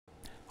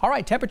All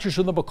right, temperatures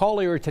in the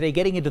McCall area today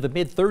getting into the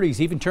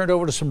mid-30s, even turned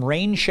over to some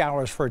rain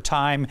showers for a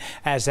time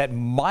as that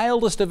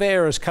mildest of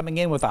air is coming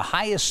in with the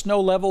highest snow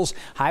levels.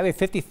 Highway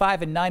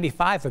 55 and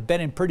 95 have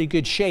been in pretty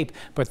good shape,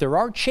 but there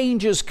are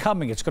changes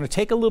coming. It's going to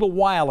take a little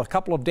while, a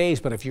couple of days,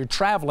 but if you're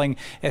traveling,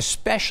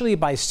 especially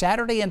by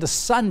Saturday into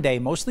Sunday,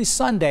 mostly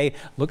Sunday,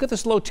 look at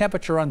this low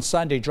temperature on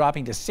Sunday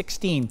dropping to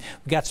 16.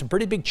 We've got some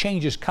pretty big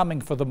changes coming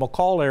for the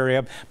McCall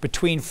area.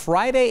 Between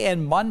Friday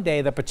and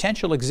Monday, the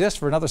potential exists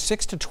for another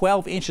 6 to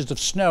 12 inches of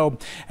snow.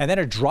 And then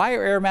a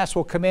drier air mass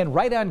will come in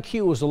right on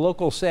cue, as the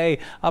locals say,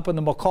 up in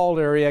the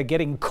McCall area,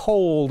 getting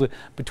cold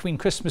between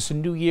Christmas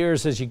and New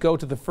Year's as you go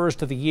to the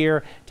first of the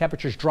year.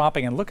 Temperatures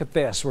dropping, and look at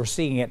this. We're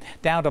seeing it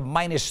down to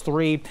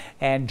 -3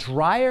 and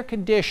drier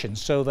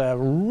conditions. So the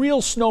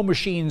real snow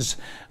machines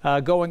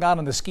going on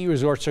in the ski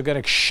resorts are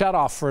going to shut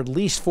off for at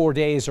least 4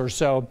 days or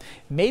so,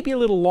 maybe a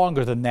little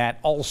longer than that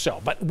also.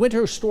 But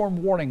winter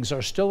storm warnings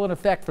are still in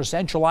effect for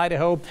central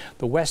Idaho,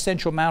 the west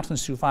central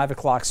mountains through 5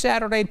 o'clock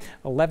Saturday,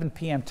 11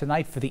 p.m.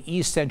 tonight for the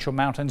east central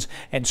mountains,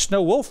 and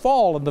snow will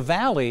fall in the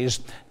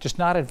valleys, just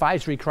not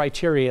advisory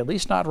criteria, at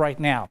least not right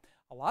now.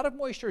 A lot of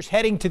moisture is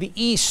heading to the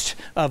east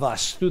of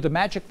us through the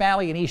Magic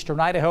Valley in eastern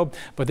Idaho,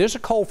 but there's a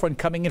cold front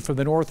coming in from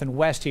the north and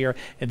west here,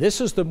 and this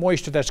is the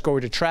moisture that's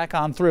going to track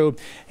on through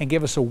and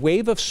give us a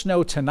wave of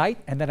snow tonight,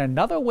 and then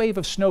another wave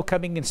of snow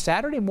coming in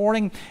Saturday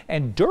morning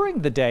and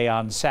during the day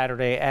on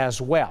Saturday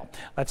as well.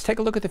 Let's take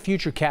a look at the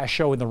Futurecast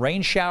show in the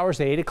rain showers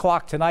at 8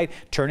 o'clock tonight,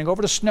 turning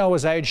over to snow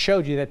as I had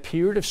showed you, that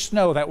period of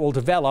snow that will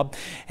develop.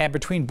 And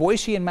between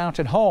Boise and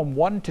Mountain Home,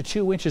 1 to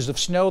 2 inches of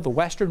snow. The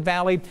western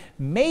valley,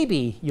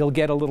 maybe you'll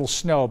get a little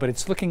snow, but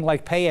it's looking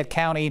like Payette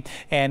County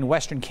and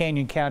Western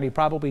Canyon County,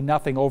 probably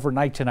nothing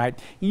overnight tonight.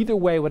 Either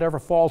way, whatever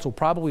falls will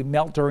probably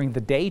melt during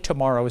the day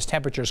tomorrow as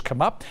temperatures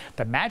come up.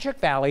 The Magic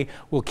Valley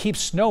will keep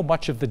snow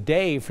much of the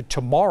day for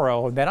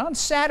tomorrow. And then on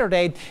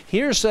Saturday,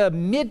 here's a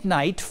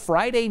midnight,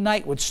 Friday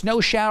night with snow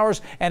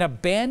showers and a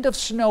band of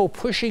snow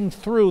pushing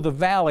through the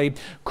valley.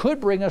 Could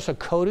bring us a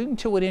coating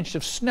to an inch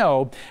of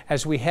snow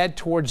as we head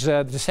towards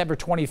December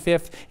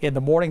 25th in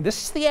the morning.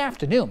 This is the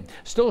afternoon.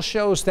 Still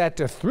shows that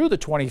through the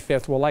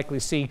 25th we'll likely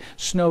see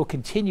snow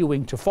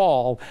continuing to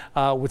fall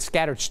with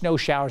scattered snow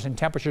showers and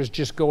temperatures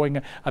just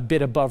going a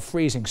bit above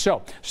freezing.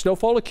 So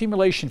snowfall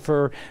accumulation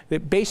for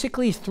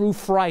basically through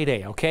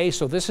Friday. Okay,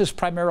 so this is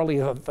primarily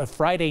a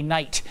Friday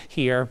night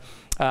here.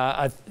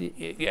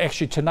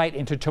 Actually tonight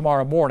into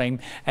tomorrow morning,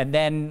 and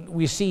then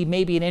we see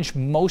maybe an inch,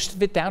 most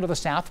of it down to the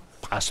south,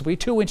 possibly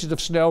 2 inches of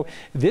snow.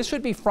 This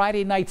would be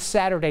Friday night,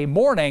 Saturday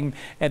morning,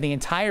 and the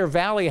entire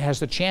valley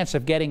has the chance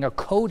of getting a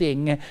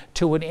coating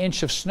to an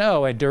inch of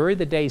snow. And during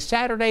the day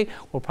Saturday,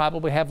 we'll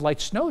probably have light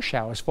snow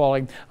showers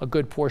falling a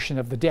good portion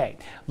of the day.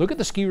 Look at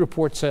the ski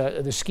reports,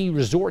 the ski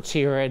resorts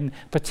here, and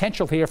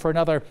potential here for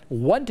another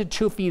 1 to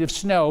 2 feet of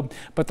snow.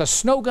 But the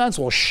snow guns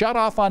will shut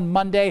off on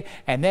Monday,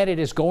 and then it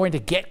is going to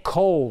get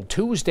cold.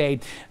 Tuesday,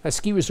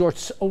 ski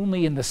resorts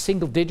only in the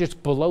single digits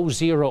below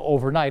zero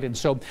overnight. And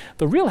so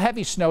the real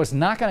heavy snow is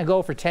not going to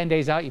go for 10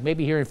 days out. You may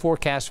be hearing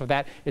forecasts for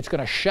that. It's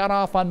going to shut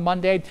off on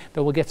Monday.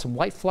 Then we'll get some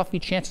light, fluffy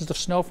chances of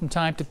snow from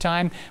time to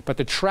time. But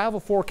the travel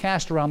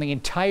forecast around the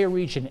entire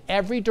region,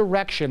 every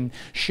direction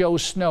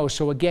shows snow.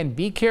 So again,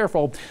 be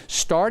careful.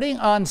 Starting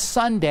on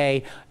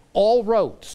Sunday, all roads